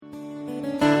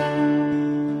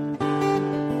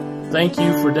Thank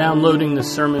you for downloading this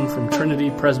sermon from Trinity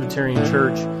Presbyterian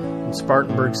Church in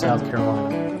Spartanburg, South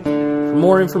Carolina. For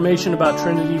more information about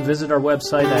Trinity, visit our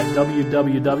website at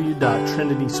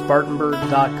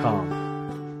www.trinityspartanburg.com.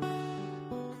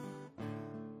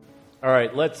 All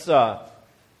right, let's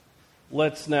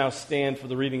now stand for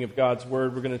the reading of God's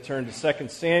Word. We're going to turn to 2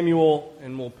 Samuel,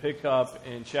 and we'll pick up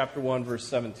in chapter 1, verse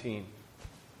 17.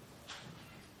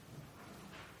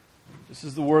 This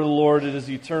is the word of the Lord, it is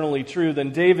eternally true.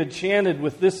 Then David chanted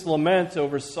with this lament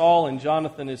over Saul and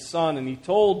Jonathan his son, and he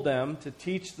told them to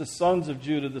teach the sons of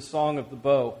Judah the song of the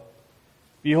bow.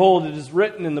 Behold, it is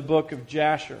written in the book of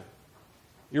Jasher,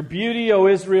 Your beauty, O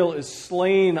Israel, is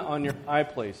slain on your high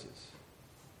places.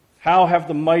 How have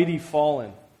the mighty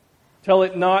fallen? Tell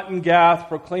it not in Gath,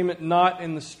 proclaim it not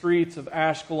in the streets of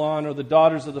Ashkelon, or the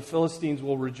daughters of the Philistines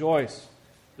will rejoice.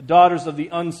 The daughters of the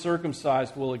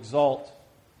uncircumcised will exult.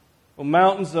 O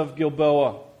mountains of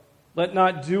Gilboa, let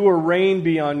not dew or rain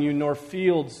be on you, nor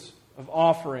fields of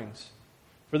offerings.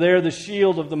 For there the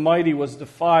shield of the mighty was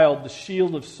defiled, the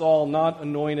shield of Saul not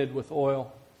anointed with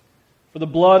oil. For the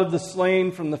blood of the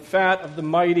slain from the fat of the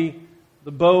mighty,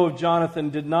 the bow of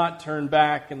Jonathan did not turn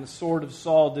back, and the sword of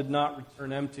Saul did not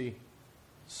return empty.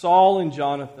 Saul and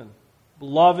Jonathan,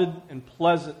 beloved and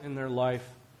pleasant in their life,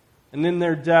 and in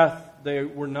their death they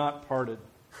were not parted.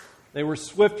 They were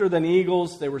swifter than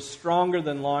eagles, they were stronger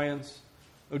than lions.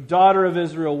 O daughter of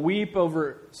Israel, weep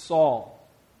over Saul,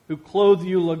 who clothed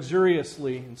you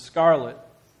luxuriously in scarlet,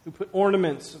 who put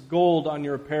ornaments of gold on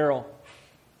your apparel.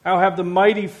 How have the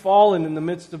mighty fallen in the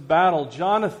midst of battle?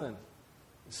 Jonathan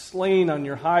is slain on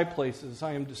your high places.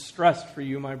 I am distressed for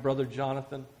you, my brother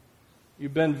Jonathan.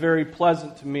 You've been very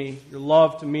pleasant to me. Your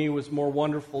love to me was more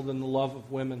wonderful than the love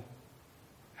of women.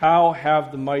 How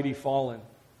have the mighty fallen,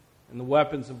 and the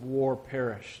weapons of war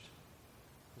perished?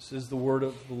 This is the word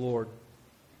of the Lord.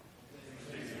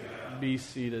 Be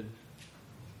seated.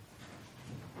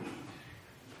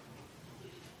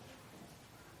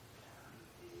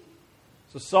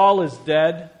 So Saul is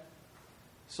dead.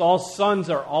 Saul's sons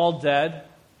are all dead at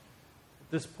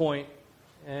this point.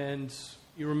 And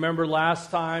you remember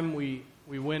last time we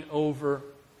went over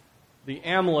the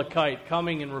Amalekite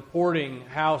coming and reporting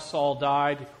how Saul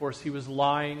died. Of course, he was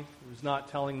lying. He was not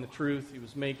telling the truth. He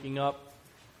was making up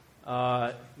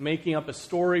a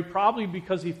story, probably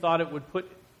because he thought it would put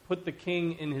the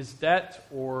king in his debt,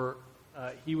 or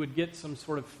he would get some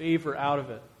sort of favor out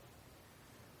of it.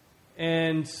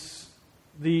 And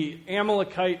the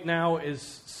Amalekite now is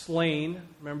slain.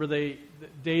 Remember,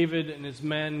 David and his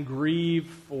men grieve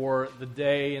for the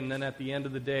day, and then at the end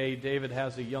of the day, David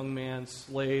has a young man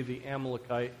slay the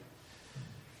Amalekite.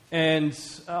 And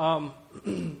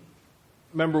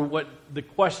remember what the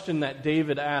question that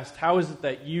David asked: how is it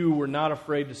that you were not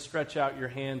afraid to stretch out your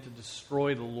hand to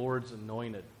destroy the Lord's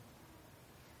anointed?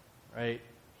 Right?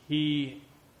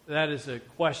 That is a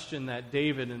question that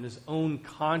David in his own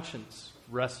conscience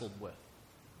wrestled with.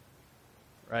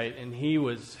 Right? And he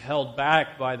was held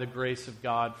back by the grace of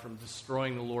God from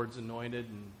destroying the Lord's anointed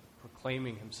and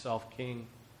proclaiming himself king.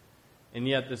 And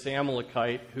yet this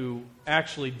Amalekite, who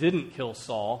actually didn't kill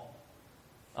Saul,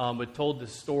 but told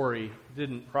this story,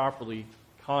 didn't properly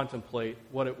contemplate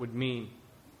what it would mean.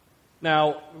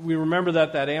 Now, we remember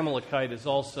that Amalekite is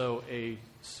also a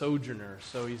sojourner,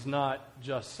 so he's not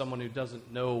just someone who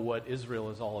doesn't know what Israel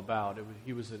is all about.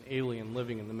 He was an alien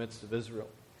living in the midst of Israel.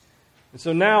 And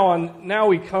so now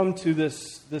we come to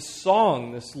this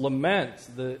song, this lament,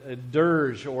 a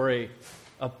dirge, or a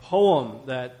poem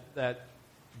that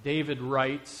David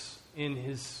writes in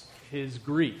his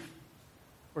grief.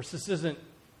 Of course, this isn't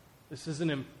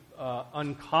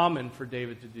uncommon for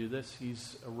David to do this.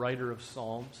 He's a writer of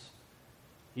psalms.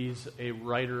 He's a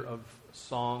writer of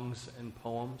songs and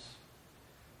poems,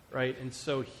 right? And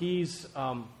so he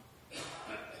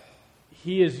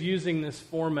is using this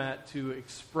format to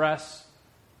express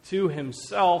to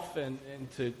himself and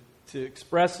to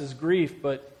express his grief,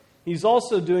 but he's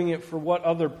also doing it for what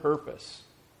other purpose?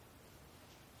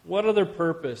 What other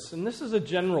purpose? And this is a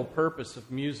general purpose of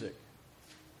music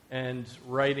and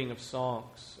writing of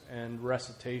songs and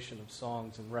recitation of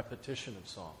songs and repetition of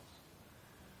songs.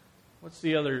 What's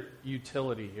the other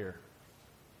utility here?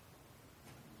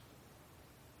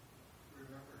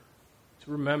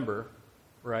 To remember,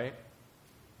 right?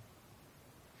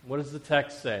 What does the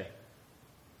text say?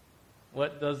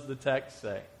 What does the text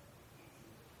say?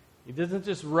 He doesn't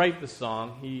just write the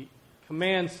song, he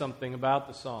commands something about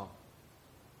the song.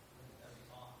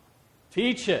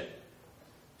 Teach it.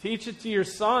 Teach it to your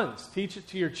sons. Teach it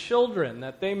to your children,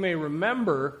 that they may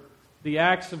remember the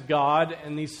acts of God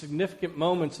and these significant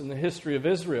moments in the history of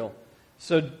Israel.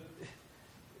 So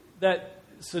that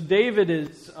David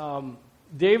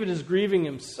is grieving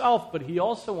himself, but he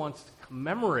also wants to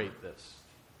commemorate this.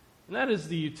 And that is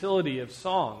the utility of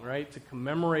song, right? To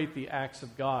commemorate the acts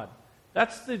of God.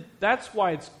 That's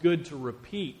why it's good to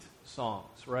repeat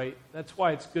songs, right? That's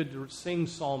why it's good to sing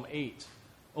Psalm 8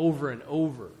 over and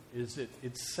over.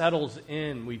 It settles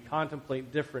in. We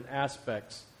contemplate different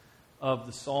aspects of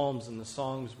the psalms and the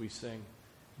songs we sing.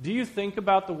 Do you think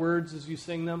about the words as you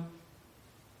sing them?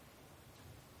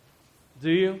 Do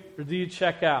you? Or do you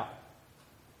check out?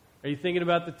 Are you thinking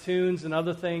about the tunes and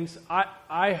other things?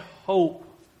 I hope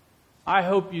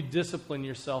you discipline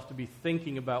yourself to be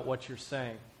thinking about what you're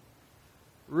saying.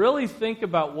 Really think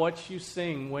about what you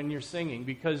sing when you're singing,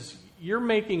 because you're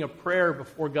making a prayer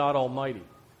before God Almighty,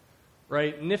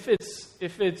 right? And if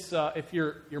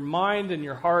your mind and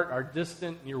your heart are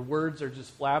distant and your words are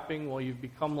just flapping, well, you've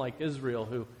become like Israel,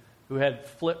 who had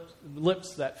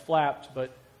lips that flapped,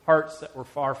 but hearts that were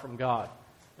far from God.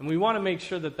 And we want to make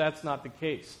sure that that's not the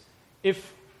case.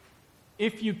 If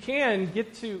you can,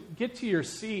 get to your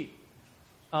seat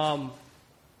 5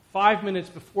 minutes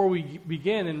before we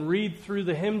begin and read through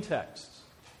the hymn texts.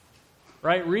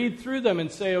 Right? Read through them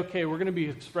and say, okay, we're going to be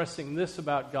expressing this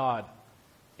about God.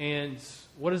 And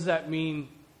what does that mean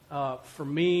for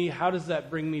me? How does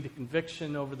that bring me to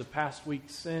conviction over the past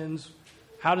week's sins?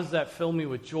 How does that fill me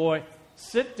with joy?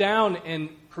 Sit down and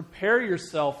prepare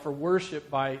yourself for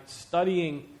worship by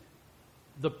studying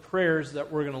the prayers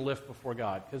that we're going to lift before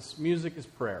God. Because music is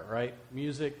prayer, right?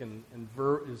 Music and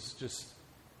is just,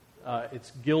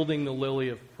 it's gilding the lily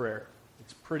of prayer.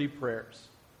 It's pretty prayers.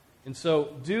 And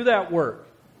so do that work.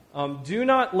 Do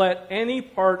not let any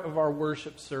part of our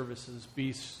worship services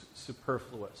be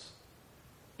superfluous.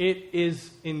 It is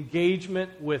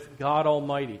engagement with God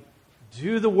Almighty.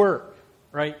 Do the work,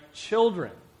 right?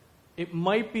 Children, it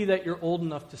might be that you're old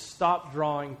enough to stop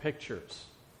drawing pictures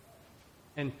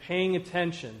and paying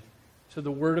attention to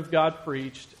the Word of God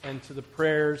preached and to the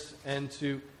prayers and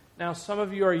to... Now, some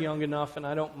of you are young enough, and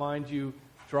I don't mind you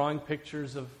drawing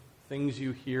pictures of things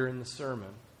you hear in the sermon.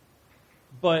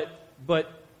 But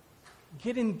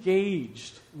get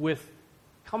engaged with...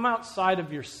 Come outside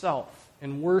of yourself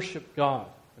and worship God,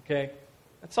 okay?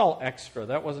 That's all extra.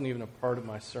 That wasn't even a part of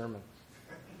my sermon.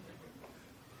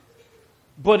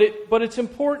 But it's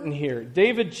important here.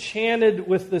 David chanted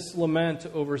with this lament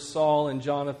over Saul and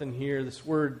Jonathan here. This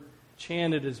word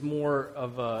chanted is more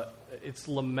of a, it's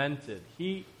lamented.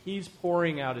 He's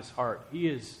pouring out his heart. He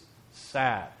is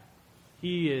sad.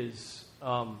 He is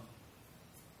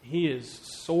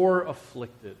sore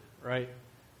afflicted, right?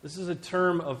 This is a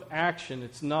term of action.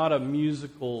 It's not a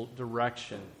musical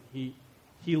direction. He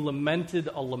lamented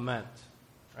a lament,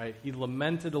 right? He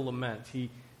lamented a lament.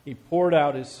 He poured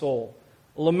out his soul.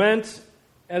 A lament,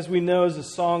 as we know, is a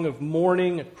song of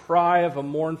mourning, a cry of a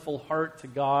mournful heart to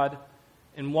God.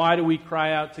 And why do we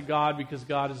cry out to God? Because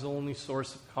God is the only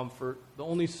source of comfort, the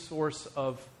only source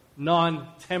of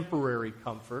non-temporary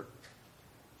comfort,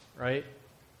 right?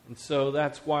 And so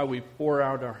that's why we pour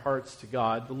out our hearts to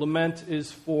God. The lament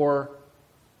is for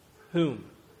whom?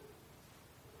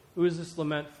 Who is this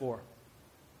lament for?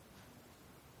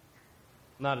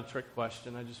 Not a trick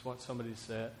question. I just want somebody to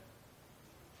say it.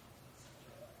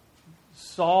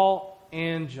 Saul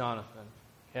and Jonathan.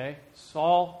 Okay?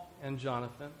 Saul and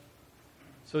Jonathan.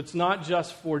 So it's not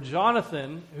just for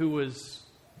Jonathan, who was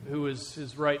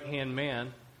his right-hand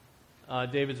man,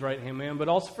 David's right-hand man, but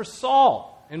also for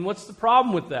Saul. And what's the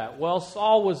problem with that? Well,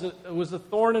 Saul was a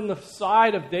thorn in the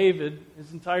side of David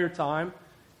his entire time.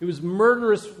 He was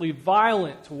murderously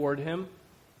violent toward him.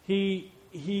 He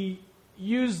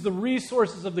used the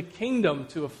resources of the kingdom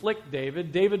to afflict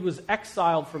David. David was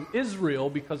exiled from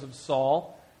Israel because of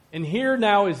Saul. And here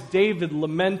now is David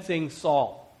lamenting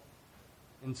Saul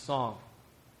in song.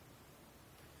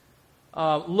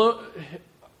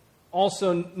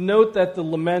 Also, note that the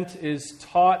lament is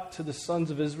taught to the sons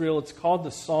of Israel. It's called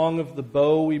the Song of the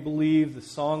Bow, we believe, the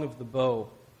Song of the Bow.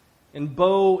 And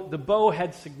the bow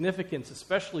had significance,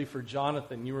 especially for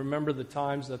Jonathan. You remember the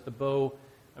times that the bow,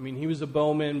 he was a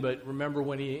bowman, but remember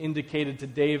when he indicated to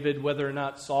David whether or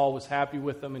not Saul was happy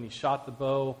with him, and he shot the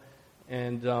bow.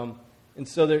 And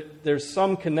so there's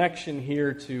some connection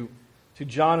here to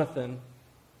Jonathan.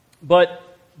 But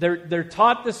they're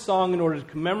taught this song in order to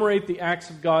commemorate the acts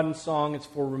of God in song. It's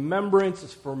for remembrance.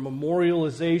 It's for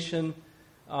memorialization.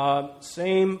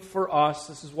 Same for us.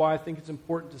 This is why I think it's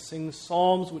important to sing the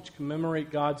Psalms, which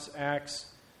commemorate God's acts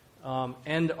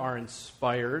and are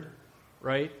inspired,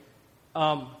 right?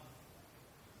 A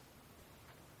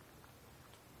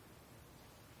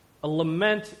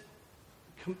lament,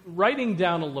 writing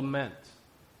down a lament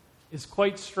is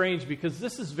quite strange because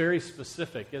this is very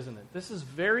specific, isn't it? This is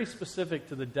very specific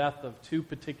to the death of two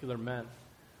particular men.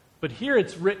 But here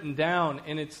it's written down,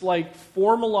 and it's like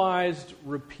formalized,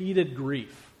 repeated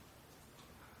grief.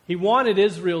 He wanted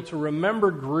Israel to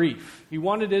remember grief. He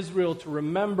wanted Israel to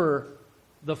remember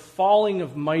the falling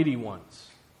of mighty ones,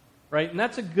 right? And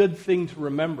that's a good thing to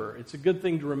remember. It's a good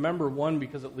thing to remember, one,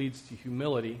 because it leads to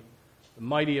humility. The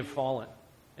mighty have fallen,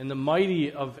 and the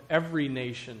mighty of every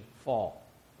nation fall,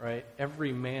 right?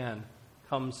 Every man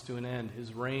comes to an end.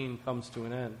 His reign comes to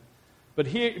an end.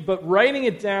 But writing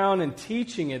it down and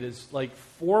teaching it is like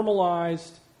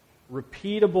formalized,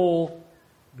 repeatable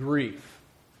grief.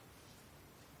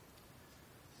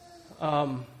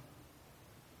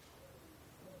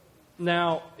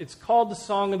 Now, it's called the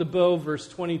Song of the Bow, verse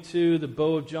 22. The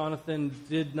bow of Jonathan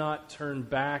did not turn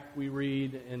back, we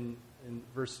read in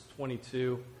verse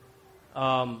 22.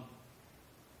 It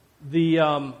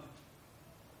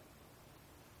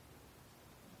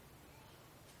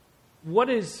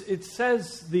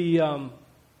says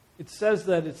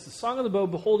that it's the Song of the Bow,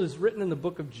 behold, is written in the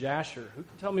book of Jasher. Who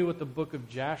can tell me what the book of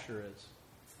Jasher is?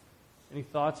 Any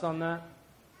thoughts on that?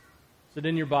 Is it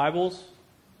in your Bibles?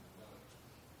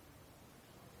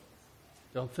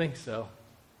 Don't think so.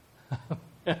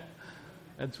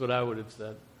 That's what I would have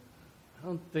said. I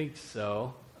don't think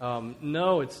so.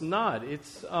 No, it's not.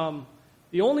 It's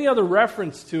the only other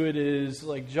reference to it is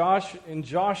like in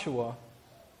Joshua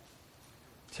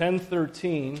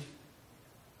 10:13. I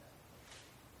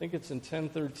think it's in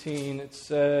 10:13. It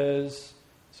says,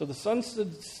 "So the sun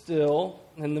stood still,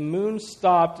 and the moon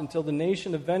stopped until the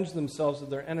nation avenged themselves of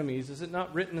their enemies. Is it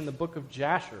not written in the book of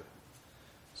Jasher?"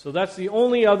 So that's the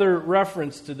only other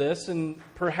reference to this, and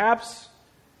perhaps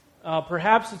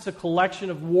it's a collection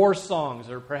of war songs,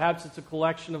 or perhaps it's a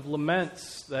collection of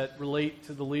laments that relate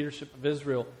to the leadership of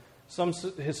Israel. Some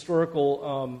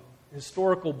historical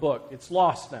book. It's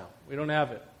lost now. We don't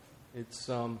have it. It's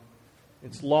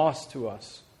lost to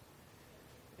us.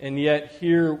 And yet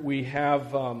here we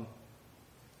have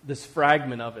this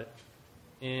fragment of it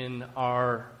in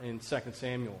 2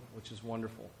 Samuel, which is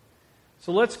wonderful.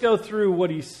 So let's go through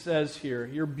what he says here.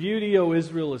 Your beauty, O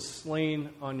Israel, is slain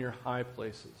on your high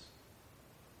places.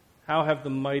 How have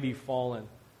the mighty fallen?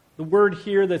 The word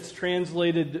here that's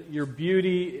translated your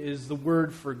beauty is the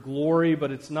word for glory,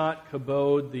 but it's not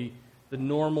kabod, the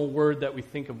normal word that we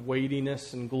think of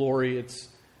weightiness and glory. It's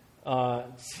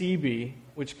tsibi,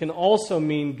 which can also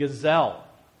mean gazelle,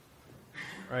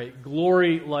 right?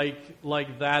 Glory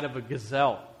like that of a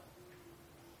gazelle.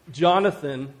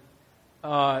 Jonathan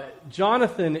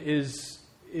is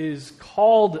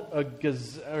called a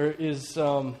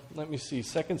gazelle. Let me see,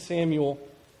 2 Samuel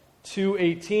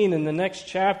 2:18 in the next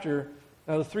chapter.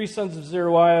 Now the three sons of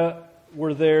Zeruiah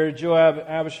were there: Joab,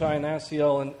 Abishai, and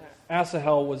Asahel. And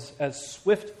Asahel was as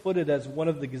swift-footed as one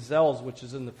of the gazelles which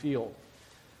is in the field.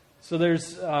 So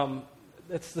that's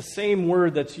the same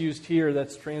word that's used here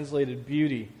that's translated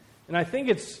beauty. And I think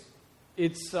it's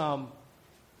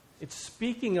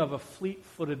speaking of a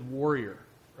fleet-footed warrior,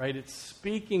 right? It's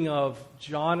speaking of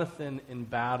Jonathan in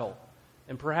battle,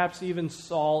 and perhaps even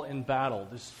Saul in battle.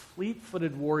 These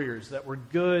fleet-footed warriors that were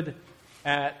good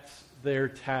at their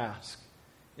task.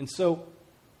 And so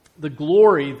the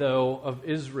glory, though, of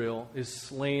Israel is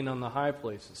slain on the high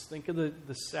places. Think of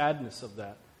the sadness of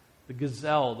that. The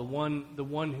gazelle, the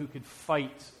one who could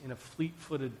fight in a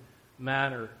fleet-footed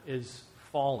manner, is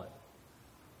fallen.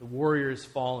 The warrior is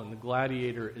fallen. The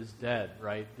gladiator is dead.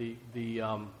 Right? The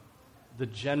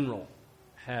general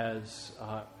has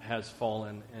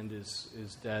fallen and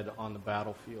is dead on the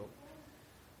battlefield.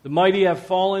 The mighty have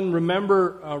fallen.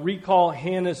 Remember, recall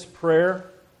Hannah's prayer.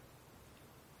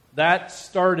 That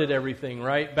started everything,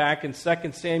 right? Back in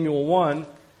 2 Samuel 1,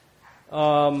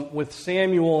 with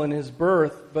Samuel and his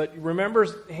birth. But remember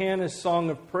Hannah's song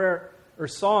of prayer, or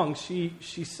song.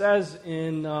 She says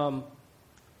in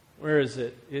where is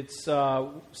it? It's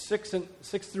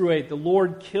 6 through 8. The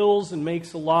Lord kills and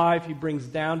makes alive. He brings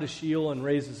down to Sheol and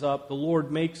raises up. The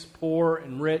Lord makes poor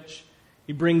and rich.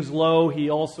 He brings low. He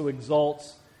also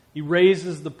exalts. He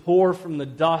raises the poor from the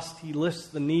dust. He lifts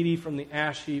the needy from the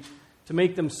ash heap, to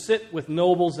make them sit with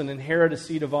nobles and inherit a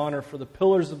seat of honor. For the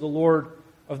pillars of the Lord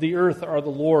of the earth are the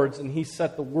Lord's, and He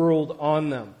set the world on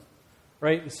them.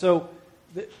 Right? And so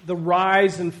the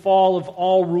rise and fall of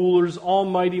all rulers, all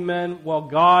mighty men, while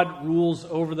God rules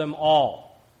over them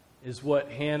all, is what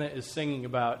Hannah is singing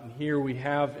about. And here we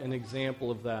have an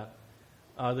example of that.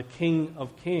 The King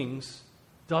of Kings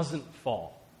doesn't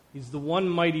fall. He's the one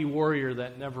mighty warrior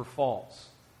that never falls.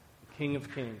 The King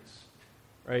of Kings.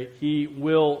 Right? He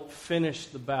will finish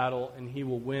the battle and he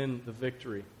will win the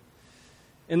victory.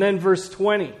 And then verse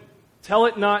 20. Tell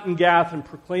it not in Gath and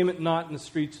proclaim it not in the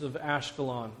streets of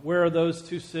Ashkelon. Where are those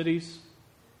two cities?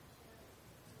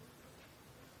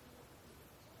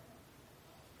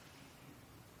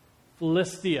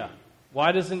 Philistia.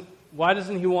 Why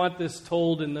doesn't he want this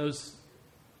told in those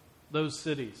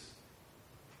cities?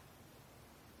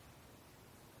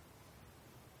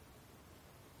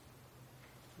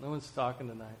 No one's talking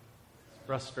tonight. It's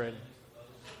frustrating.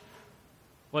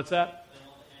 What's that?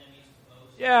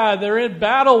 Yeah, they're in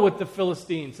battle with the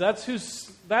Philistines. That's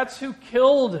who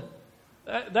killed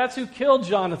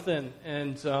Jonathan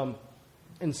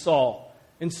and Saul.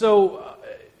 And so,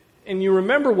 and you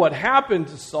remember what happened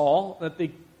to Saul, that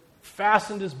they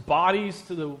fastened his bodies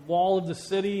to the wall of the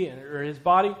city, or his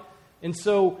body. And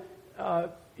so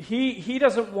he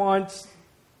doesn't want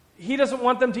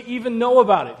them to even know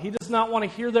about it. He does not want to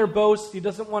hear their boasts. He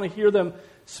doesn't want to hear them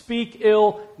speak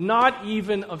ill, not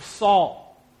even of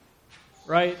Saul,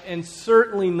 right? And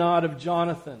certainly not of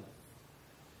Jonathan.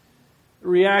 The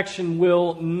reaction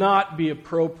will not be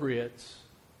appropriate.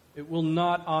 It will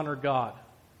not honor God.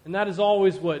 And that is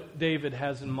always what David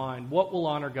has in mind. What will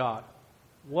honor God?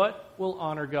 What will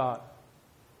honor God?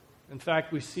 In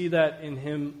fact, we see that in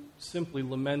him simply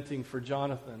lamenting for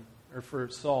Jonathan, or for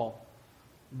Saul.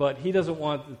 But he doesn't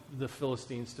want the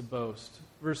Philistines to boast.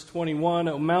 Verse 21,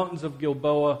 O mountains of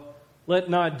Gilboa, let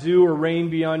not dew or rain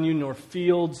be on you, nor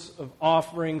fields of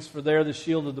offerings, for there the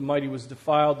shield of the mighty was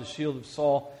defiled, the shield of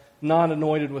Saul not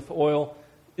anointed with oil.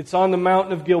 It's on the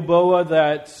mountain of Gilboa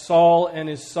that Saul and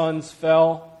his sons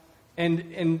fell.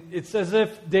 And it's as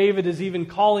if David is even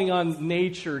calling on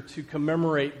nature to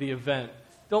commemorate the event.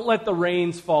 Don't let the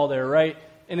rains fall there, right?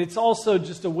 And it's also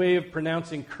just a way of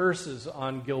pronouncing curses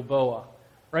on Gilboa,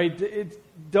 right?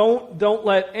 Don't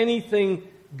let anything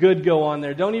good go on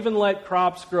there. Don't even let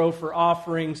crops grow for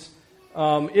offerings.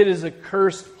 It is a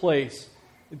cursed place.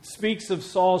 It speaks of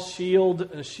Saul's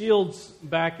shield. Shields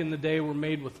back in the day were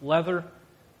made with leather,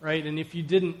 right? And if you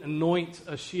didn't anoint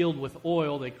a shield with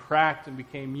oil, they cracked and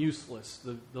became useless.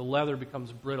 The leather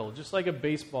becomes brittle. Just like a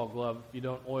baseball glove, if you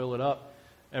don't oil it up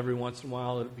every once in a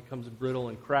while, it becomes brittle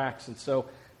and cracks. And so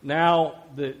now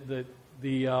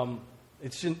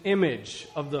it's an image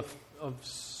of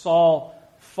Saul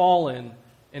fallen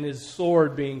and his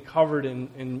sword being covered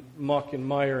in muck and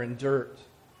mire and dirt.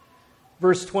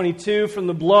 Verse 22, from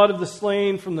the blood of the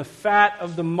slain, from the fat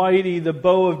of the mighty, the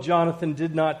bow of Jonathan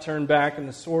did not turn back, and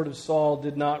the sword of Saul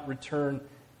did not return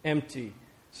empty.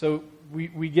 So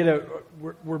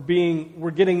we're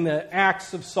getting the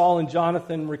acts of Saul and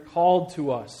Jonathan recalled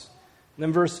to us. And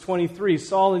then verse 23,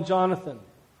 Saul and Jonathan,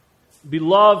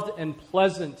 beloved and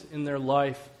pleasant in their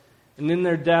life, and in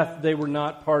their death they were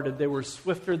not parted. They were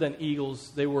swifter than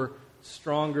eagles. They were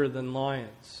stronger than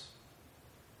lions.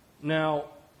 Now,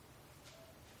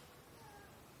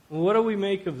 what do we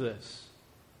make of this?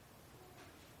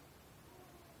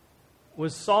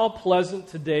 Was Saul pleasant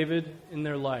to David in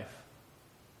their life?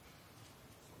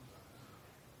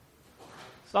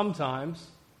 Sometimes.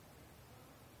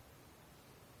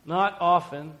 Not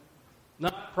often.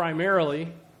 Not primarily.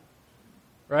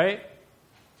 Right?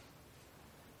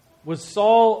 Was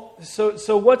Saul...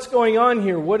 So what's going on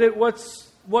here?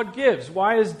 What gives?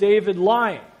 Why is David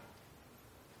lying?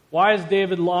 Why is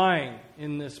David lying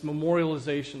in this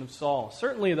memorialization of Saul?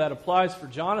 Certainly that applies for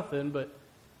Jonathan,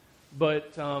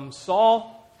 but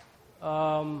Saul,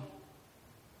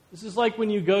 this is like when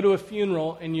you go to a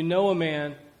funeral and you know a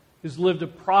man who's lived a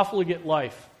profligate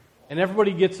life, and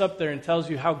everybody gets up there and tells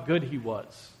you how good he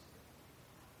was,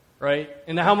 right?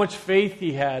 And how much faith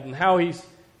he had, and how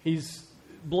he's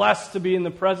blessed to be in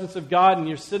the presence of God, and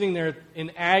you're sitting there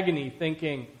in agony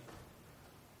thinking,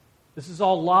 this is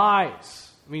all lies.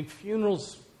 I mean,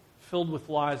 funerals filled with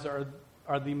lies are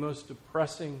the most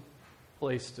depressing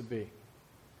place to be.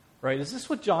 Right? Is this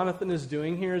what Jonathan is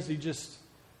doing here? Is he just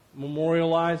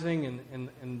memorializing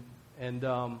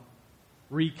and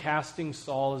recasting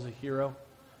Saul as a hero?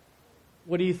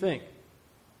 What do you think?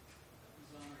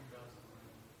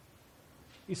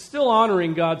 He's still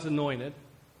honoring God's anointed.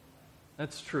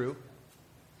 That's true.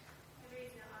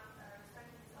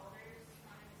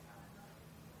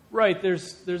 Right,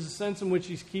 there's a sense in which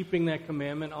he's keeping that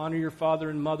commandment: honor your father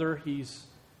and mother. He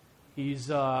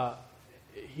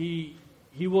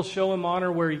will show him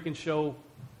honor where he can show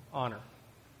honor.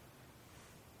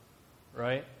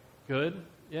 Right? Good?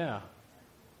 Yeah.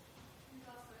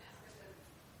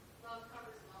 Love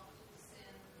covers a multitude of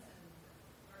sins, and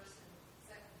verse in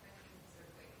 2 Corinthians,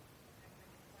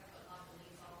 talk about love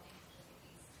believes all things, just in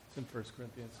case. It's in 1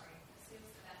 Corinthians. Sorry, assumes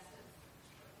the best of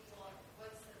people.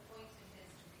 What's the point in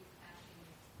his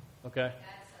rehashing? Okay.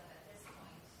 Bad stuff at this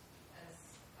point,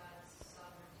 because God's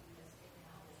sovereignty has taken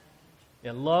all this.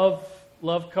 Yeah, love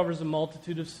covers a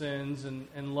multitude of sins,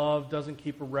 and love doesn't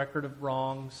keep a record of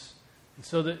wrongs. And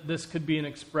so that this could be an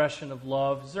expression of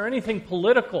love. Is there anything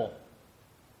political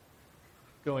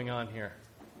going on here?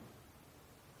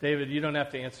 David, you don't have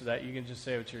to answer that. You can just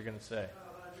say what you're going to say.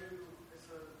 It's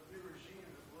a new regime,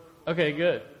 the political. Okay,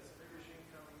 good. It's a new regime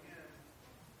coming in,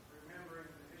 remembering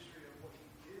the history of what he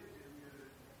did do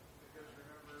good, because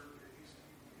remember,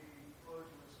 he clothed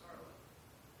him in scarlet.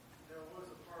 There was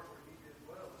a part where he did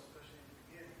well, especially in the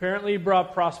beginning. Apparently he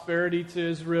brought prosperity to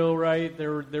Israel, right?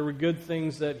 There were good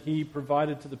things that he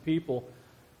provided to the people.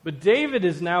 But David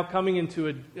is now coming into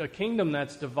a kingdom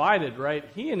that's divided, right?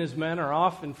 He and his men are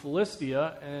off in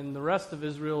Philistia, and the rest of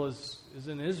Israel is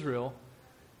in Israel.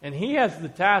 And he has the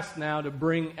task now to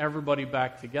bring everybody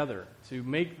back together, to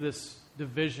make this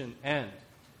division end.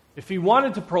 If he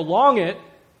wanted to prolong it,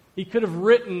 he could have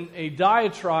written a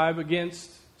diatribe against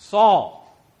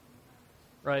Saul,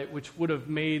 right, which would have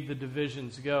made the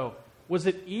divisions go. Was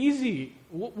it easy?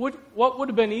 What would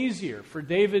have been easier, for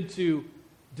David to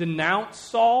denounce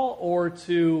Saul or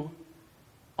to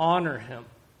honor him?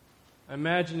 I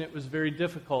imagine it was very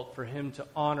difficult for him to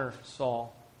honor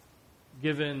Saul,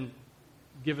 given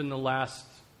the last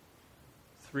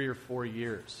 3 or 4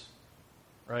 years,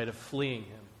 right, of fleeing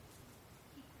him.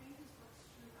 He praises what's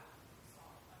true about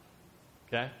Saul.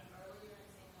 Okay? Earlier in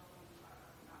Samuel, when we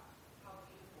talked about how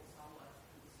beautiful Saul was.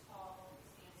 He was tall, he was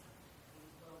handsome, he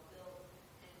was well built,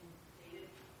 and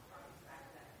David harkens back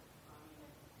to that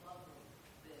lovely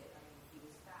bit. He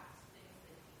was fast, things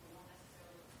that people won't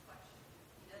necessarily question.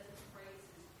 He doesn't praise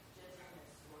his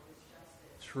gentleness or his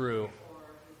justice. True.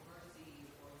 Or his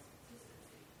mercy or his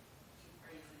consistency. He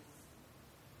praises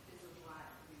his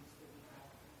life, his good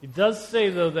life. He does say,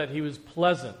 though, that he was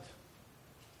pleasant.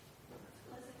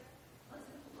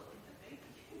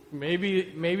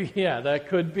 Maybe, yeah, that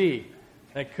could be.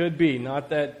 That could be. Not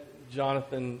that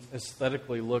Jonathan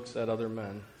aesthetically looks at other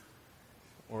men,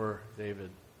 or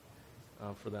David,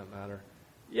 for that matter.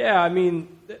 Yeah, I mean,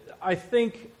 I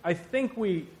think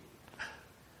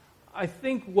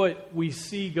what we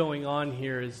see going on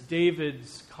here is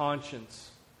David's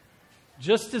conscience,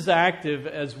 just as active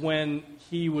as when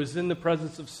he was in the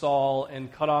presence of Saul and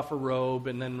cut off a robe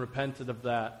and then repented of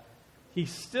that. He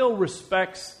still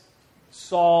respects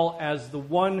Saul as the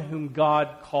one whom God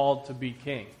called to be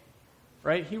king,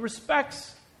 right? He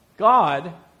respects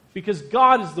God because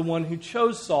God is the one who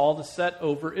chose Saul to set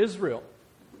over Israel,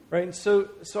 right? And so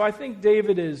I think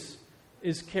David is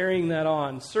carrying that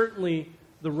on. Certainly,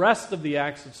 the rest of the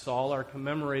acts of Saul are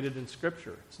commemorated in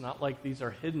Scripture. It's not like these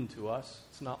are hidden to us.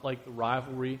 It's not like the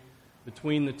rivalry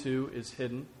between the two is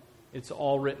hidden. It's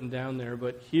all written down there.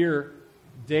 But here,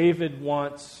 David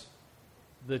wants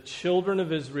the children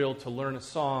of Israel to learn a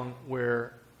song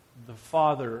where the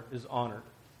Father is honored,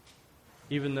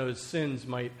 even though his sins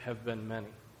might have been many.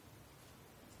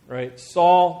 Right?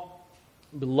 Saul,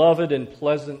 beloved and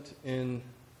pleasant in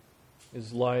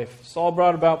his life. Saul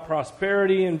brought about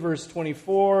prosperity in verse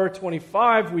 24.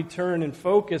 25, we turn and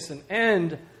focus and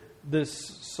end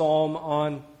this psalm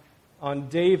on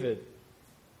David.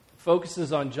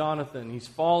 Focuses on Jonathan. He's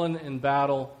fallen in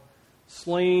battle,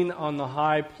 slain on the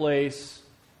high place,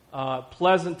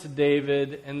 pleasant to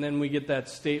David, and then we get that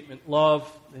statement,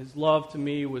 his love to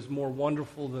me was more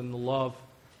wonderful than the love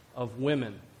of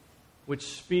women, which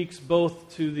speaks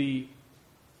both to the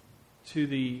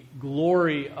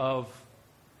glory of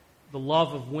the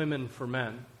love of women for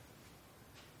men,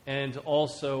 and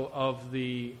also of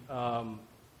the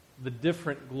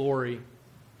different glory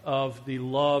of the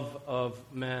love of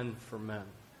men for men,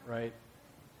 right?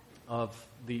 Of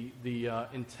the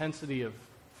intensity of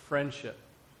friendship,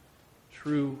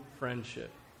 true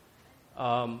friendship.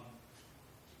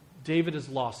 David has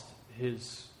lost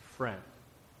his friend.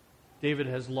 David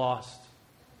has lost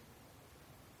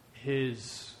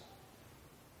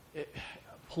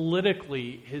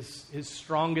politically his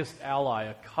strongest ally,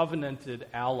 a covenanted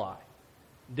ally.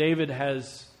 David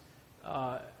has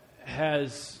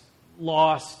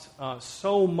lost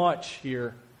so much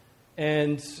here,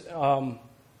 and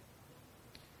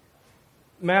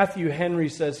Matthew Henry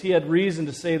says he had reason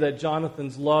to say that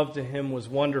Jonathan's love to him was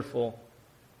wonderful.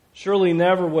 Surely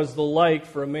never was the like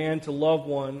for a man to love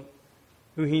one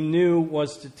who he knew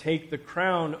was to take the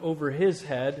crown over his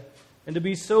head, and to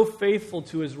be so faithful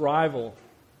to his rival.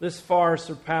 This far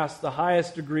surpassed the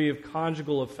highest degree of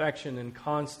conjugal affection and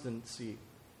constancy.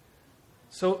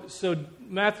 So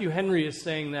Matthew Henry is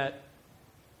saying that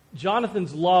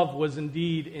Jonathan's love was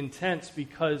indeed intense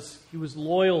because he was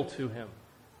loyal to him.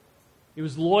 He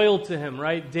was loyal to him,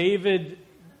 right?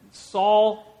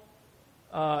 Saul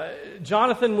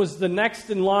Jonathan was the next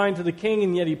in line to the king,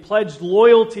 and yet he pledged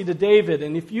loyalty to David.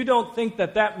 And if you don't think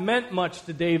that that meant much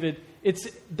to David, it's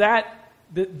that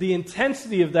the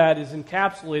intensity of that is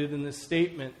encapsulated in this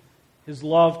statement. His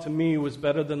love to me was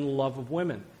better than the love of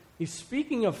women. He's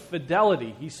speaking of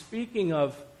fidelity. He's speaking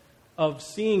of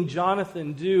seeing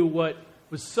Jonathan do what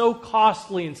was so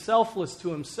costly and selfless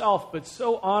to himself, but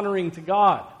so honoring to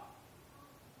God,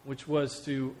 which was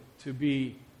to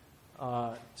be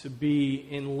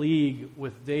in league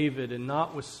with David and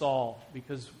not with Saul,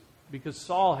 because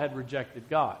Saul had rejected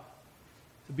God.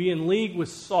 To be in league with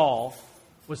Saul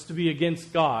was to be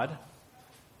against God.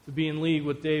 To be in league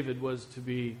with David was to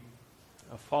be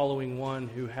following one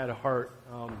who had a heart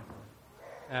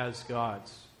as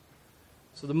God's.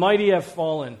 So the mighty have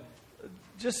fallen.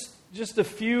 Just a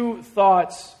few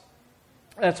thoughts.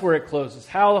 That's where it closes.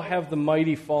 How have the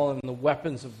mighty fallen and the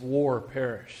weapons of war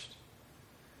perished?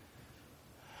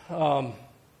 Of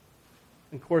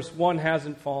course, one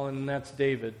hasn't fallen, and that's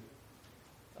David.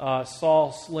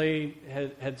 Saul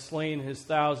had slain his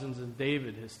thousands, and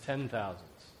David his 10,000s.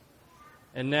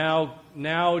 And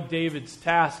now David's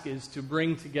task is to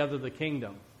bring together the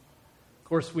kingdom. Of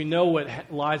course, we know what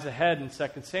lies ahead in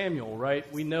 2 Samuel, right?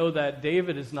 We know that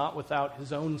David is not without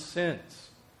his own sins.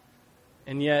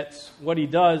 And yet, what he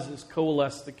does is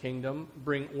coalesce the kingdom,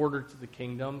 bring order to the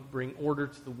kingdom, bring order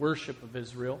to the worship of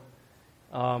Israel,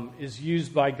 is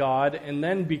used by God, and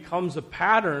then becomes a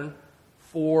pattern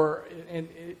for, and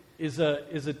is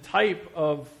a type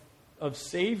of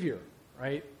Savior,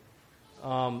 right?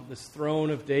 This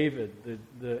throne of David,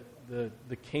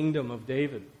 the kingdom of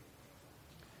David.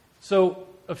 So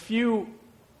a few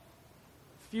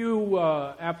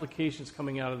applications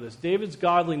coming out of this. David's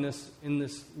godliness in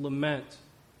this lament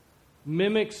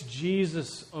mimics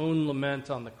Jesus' own lament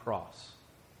on the cross,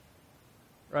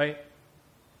 right?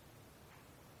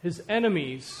 His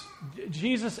enemies,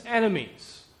 Jesus'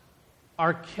 enemies,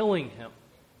 are killing him.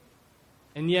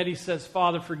 And yet he says,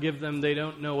 Father, forgive them, they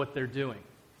don't know what they're doing.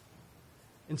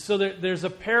 And so there's a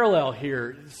parallel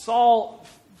here. Saul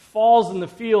falls in the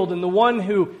field, and the one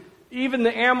who, even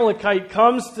the Amalekite,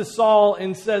 comes to Saul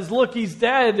and says, look, he's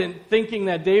dead, and thinking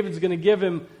that David's going to give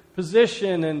him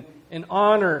position and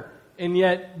honor. And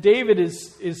yet David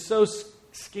is so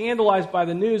scandalized by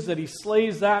the news that he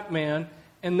slays that man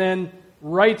and then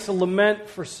writes a lament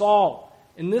for Saul.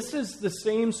 And this is the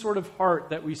same sort of heart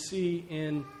that we see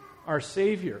in our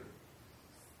Savior.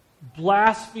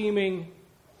 Blaspheming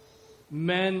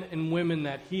men and women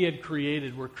that he had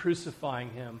created were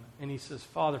crucifying him. And he says,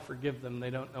 Father, forgive them. They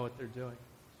don't know what they're doing.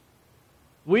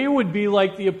 We would be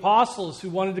like the apostles who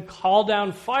wanted to call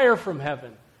down fire from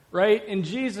heaven, right? And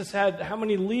Jesus had, how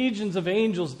many legions of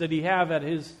angels did he have at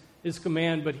his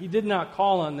command? But he did not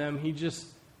call on them. He just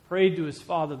prayed to his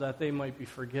Father that they might be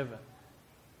forgiven.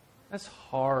 That's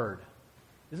hard.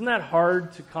 Isn't that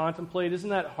hard to contemplate?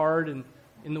 Isn't that hard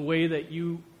in the way that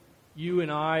you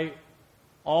and I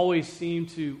always seem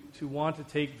to want to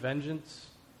take vengeance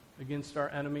against our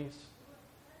enemies?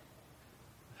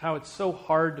 How it's so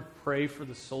hard to pray for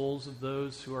the souls of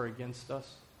those who are against us.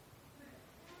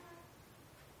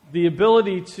 The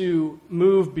ability to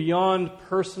move beyond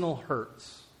personal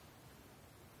hurts,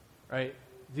 right?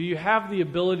 Do you have the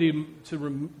ability to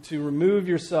remove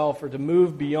yourself or to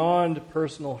move beyond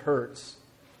personal hurts?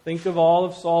 Think of all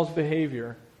of Saul's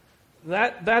behavior.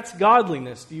 That's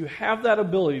godliness. Do you have that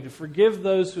ability to forgive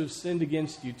those who have sinned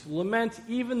against you, to lament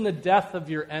even the death of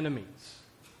your enemies?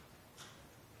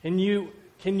 Can you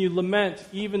lament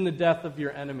even the death of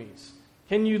your enemies?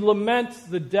 Can you lament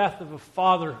the death of a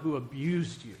father who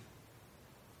abused you?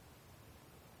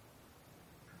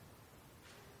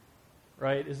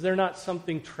 Right? Is there not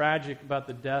something tragic about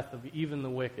the death of even the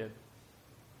wicked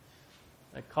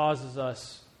that causes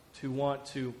us to want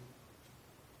to,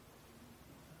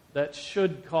 that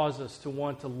should cause us to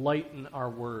want to lighten our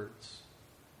words?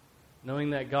 Knowing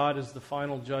that God is the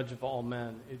final judge of all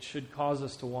men, it should cause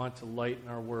us to want to lighten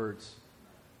our words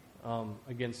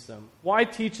against them. Why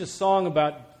teach a song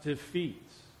about defeat?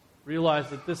 Realize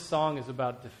that this song is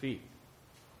about defeat.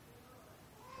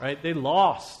 Right? They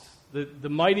lost. The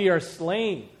mighty are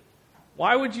slain.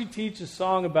 Why would you teach a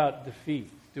song about defeat?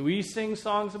 Do we sing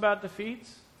songs about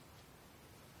defeats?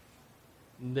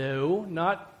 No,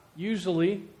 not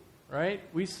usually, right?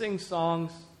 We sing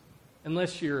songs,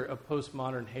 unless you're a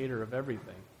postmodern hater of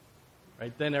everything,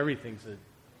 right? Then everything's a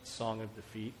song of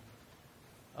defeat.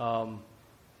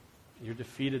 You're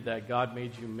defeated that God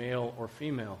made you male or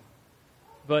female.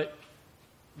 But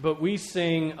we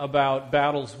sing about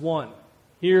battles won.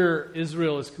 Here,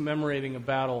 Israel is commemorating a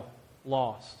battle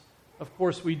lost. Of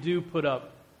course, we do put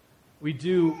up we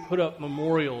do put up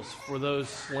memorials for those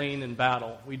slain in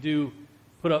battle. We do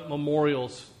put up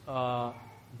memorials,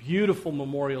 beautiful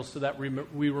memorials, so that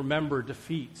we remember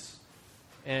defeats.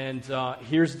 And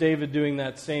here's David doing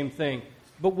that same thing.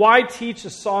 But why teach a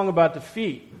song about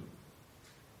defeat?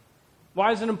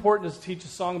 Why is it important to teach a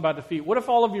song about defeat? What if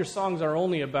all of your songs are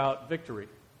only about victory?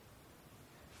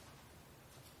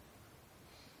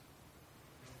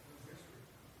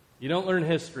 You don't learn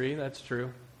history, that's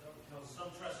true. Some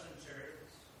trust in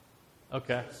chariots.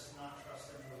 Okay. Not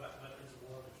trust in the weapons of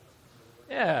war, but trust in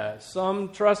the Lord. Yeah, some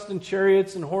trust in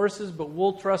chariots and horses, but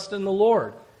we'll trust in the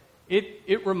Lord.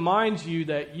 It reminds you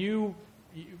that you're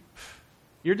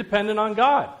dependent on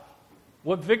God.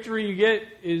 What victory you get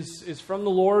is from the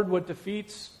Lord. What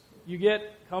defeats you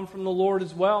get come from the Lord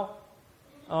as well,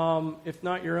 if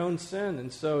not your own sin.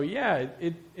 And so, yeah,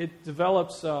 it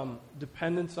develops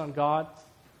dependence on God.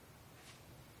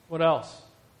 What else?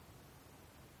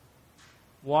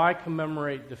 Why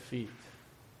commemorate defeat?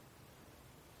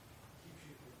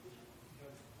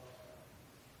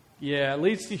 Yeah, it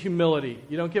leads to humility.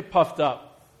 You don't get puffed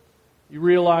up. You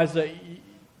realize that,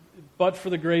 but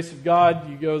for the grace of God,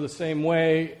 you go the same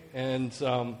way. And,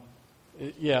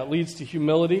 it leads to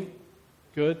humility.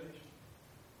 Good.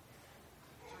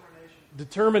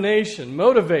 Determination,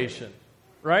 motivation,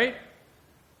 right?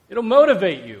 It'll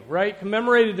motivate you, right?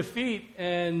 Commemorate a defeat,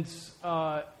 and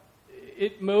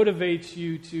it motivates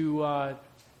you to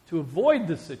avoid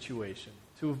the situation,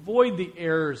 to avoid the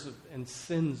errors and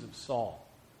sins of Saul,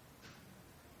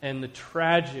 and the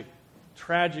tragic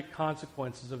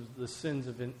consequences of the sins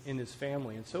in his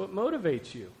family. And so it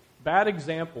motivates you. Bad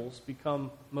examples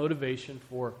become motivation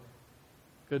for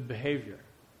good behavior.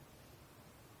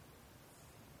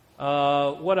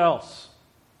 What else?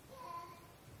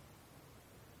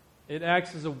 It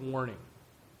acts as a warning,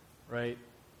 right?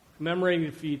 Commemorating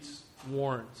defeats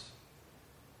warns.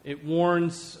 It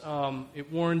warns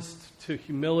to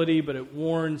humility, but it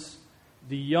warns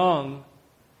the young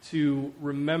to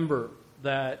remember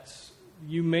that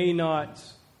you may not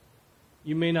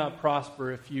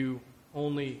prosper if you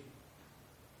only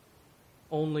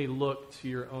look to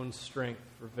your own strength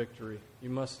for victory. You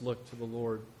must look to the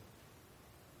Lord.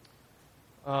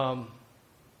 One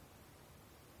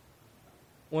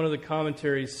of the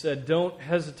commentaries said, "Don't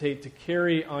hesitate to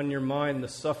carry on your mind the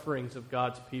sufferings of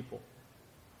God's people."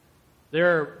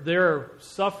 There are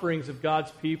sufferings of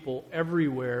God's people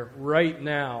everywhere right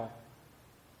now.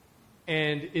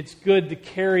 And it's good to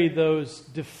carry those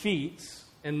defeats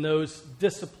and those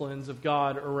disciplines of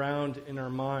God around in our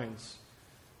minds.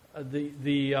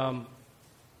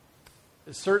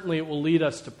 Certainly it will lead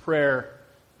us to prayer,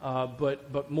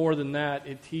 but more than that,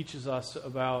 it teaches us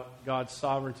about God's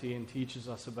sovereignty and teaches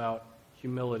us about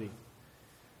humility.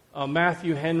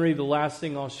 Matthew Henry, the last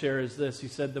thing I'll share is this. He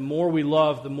said, the more we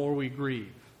love, the more we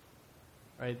grieve.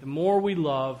 Right? The more we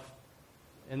love,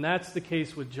 and that's the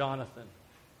case with Jonathan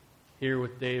here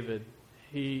with David.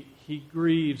 He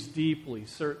grieves deeply,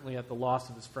 certainly at the loss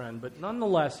of his friend, but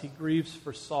nonetheless he grieves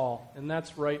for Saul, and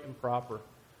that's right and proper.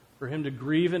 For him to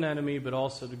grieve an enemy, but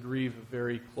also to grieve a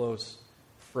very close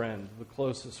friend, the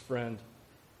closest friend,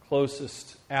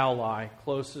 closest ally,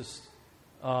 closest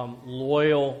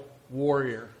loyal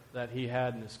warrior that he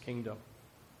had in his kingdom.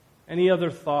 Any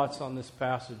other thoughts on this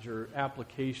passage or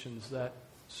applications that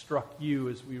struck you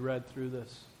as we read through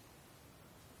this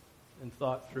and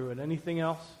thought through it? Anything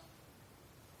else?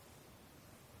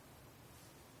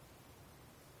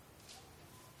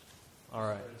 All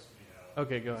right.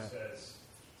 Okay, go ahead. It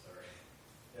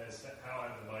says, how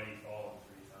have the mighty fallen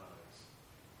 3 times?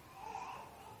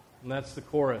 And that's the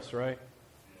chorus, right?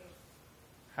 Yeah.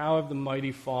 How have the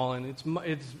mighty fallen?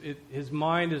 His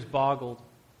mind is boggled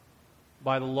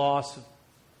by the loss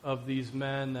of these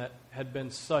men that had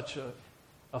been such a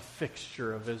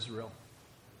fixture of Israel.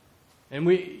 And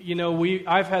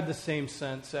I've had the same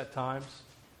sense at times.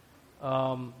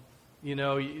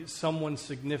 Someone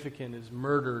significant is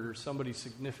murdered, or somebody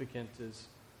significant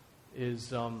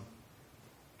is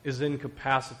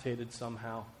incapacitated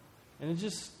somehow, and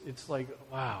it's like,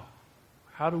 wow,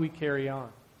 how do we carry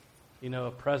on?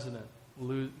 A president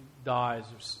dies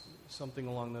or something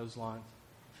along those lines.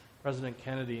 President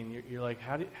Kennedy, and you're like,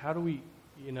 how do we?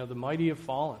 The mighty have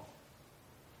fallen.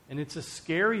 And it's a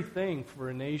scary thing for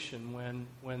a nation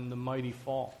when the mighty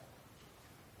fall.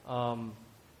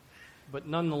 But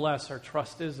nonetheless, our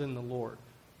trust is in the Lord.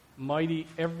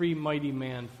 Every mighty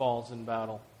man falls in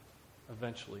battle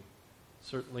eventually.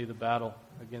 Certainly the battle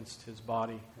against his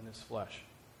body and his flesh.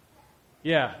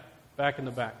 Yeah, back in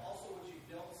the back. Also, what you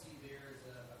don't see there is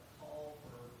a call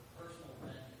for personal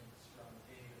vengeance from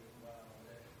David as well.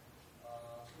 That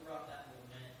throughout that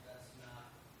lament, that's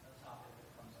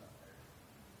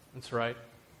That's right.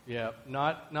 Yeah,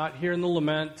 not here in the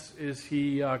lament is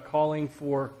he calling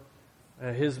for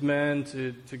his men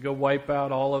to go wipe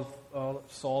out all of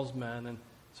Saul's men. And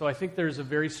so I think there's a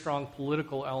very strong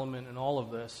political element in all of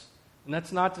this. And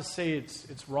that's not to say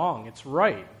it's wrong. It's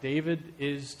right. David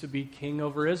is to be king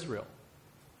over Israel.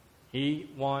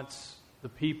 He wants the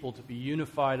people to be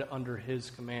unified under his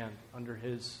command, under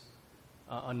his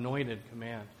anointed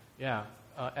command. Yeah,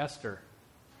 Esther.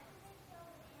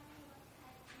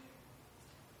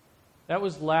 That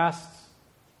was last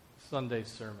Sunday's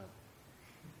sermon.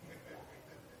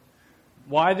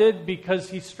 Why did? Because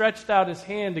he stretched out his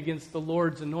hand against the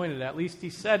Lord's anointed. At least he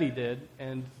said he did.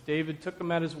 And David took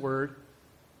him at his word.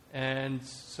 And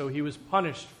so he was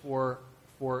punished for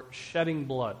shedding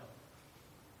blood.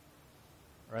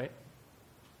 Right?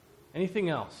 Anything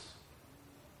else?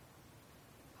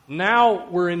 Now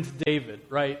we're into David,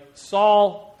 right?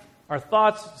 Saul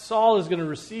is going to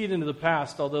recede into the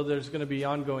past, although there's going to be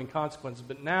ongoing consequences.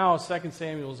 But now 2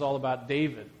 Samuel is all about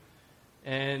David.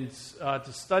 And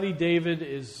to study David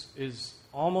is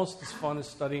almost as fun as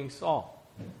studying Saul.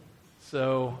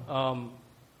 So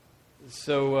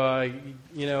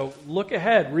look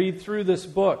ahead, read through this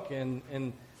book,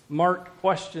 and mark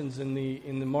questions in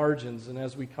the margins. And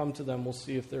as we come to them, we'll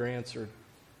see if they're answered.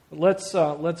 But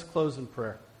let's close in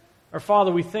prayer. Our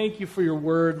Father, we thank you for your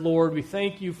word, Lord. We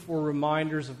thank you for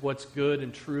reminders of what's good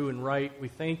and true and right. We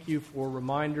thank you for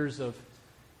reminders of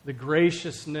the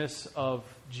graciousness of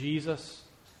Jesus.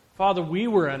 Father, we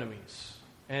were enemies,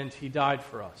 and he died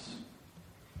for us.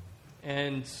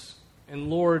 And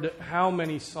Lord, how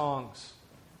many songs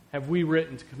have we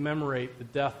written to commemorate the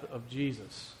death of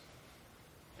Jesus?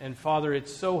 And Father,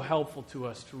 it's so helpful to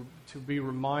us to be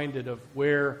reminded of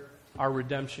where our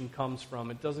redemption comes from.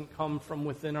 It doesn't come from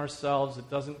within ourselves. It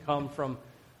doesn't come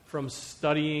from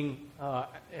studying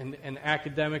and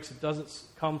academics. It doesn't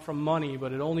come from money,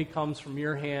 but it only comes from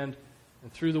your hand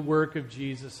and through the work of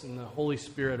Jesus and the Holy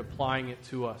Spirit applying it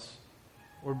to us.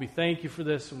 Lord, we thank you for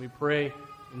this, and we pray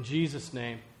in Jesus'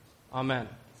 name. Amen.